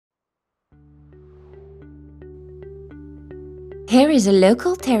Here is a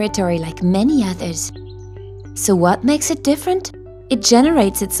local territory like many others. So what makes it different? It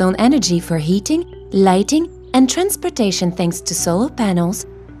generates its own energy for heating, lighting and transportation thanks to solar panels,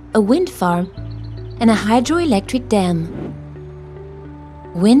 a wind farm and a hydroelectric dam.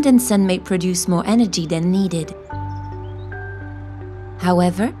 Wind and sun may produce more energy than needed.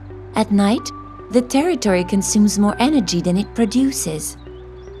 However, at night, the territory consumes more energy than it produces.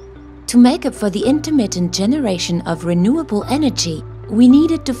 To make up for the intermittent generation of renewable energy, we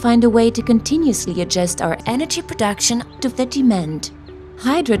needed to find a way to continuously adjust our energy production to the demand.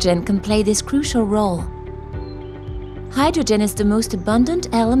 Hydrogen can play this crucial role. Hydrogen is the most abundant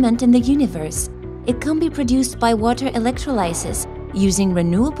element in the universe. It can be produced by water electrolysis using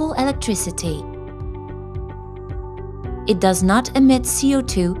renewable electricity. It does not emit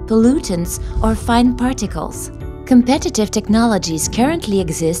CO2, pollutants, or fine particles. Competitive technologies currently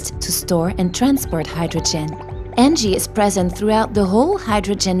exist to store and transport hydrogen. ENGIE is present throughout the whole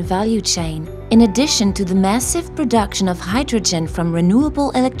hydrogen value chain. In addition to the massive production of hydrogen from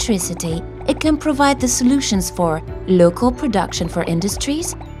renewable electricity, it can provide the solutions for local production for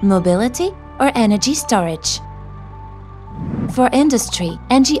industries, mobility, or energy storage. For industry,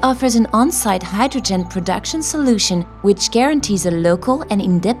 ENGIE offers an on-site hydrogen production solution which guarantees a local and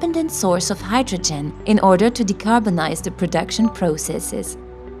independent source of hydrogen in order to decarbonize the production processes.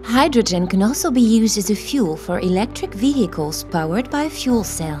 Hydrogen can also be used as a fuel for electric vehicles powered by a fuel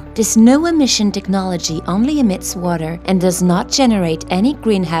cell. This no-emission technology only emits water and does not generate any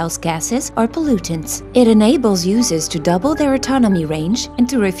greenhouse gases or pollutants. It enables users to double their autonomy range and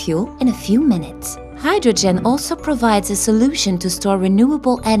to refuel in a few minutes. Hydrogen also provides a solution to store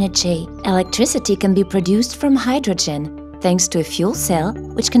renewable energy. Electricity can be produced from hydrogen, thanks to a fuel cell,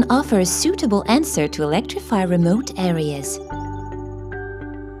 which can offer a suitable answer to electrify remote areas.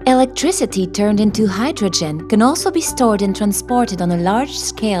 Electricity turned into hydrogen can also be stored and transported on a large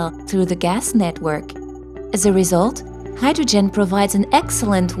scale through the gas network. As a result, hydrogen provides an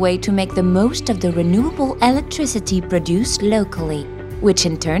excellent way to make the most of the renewable electricity produced locally, which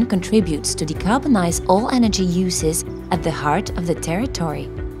in turn contributes to decarbonize all energy uses at the heart of the territory.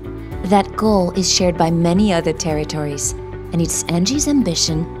 That goal is shared by many other territories, and it's ENGIE's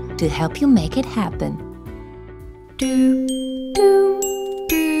ambition to help you make it happen.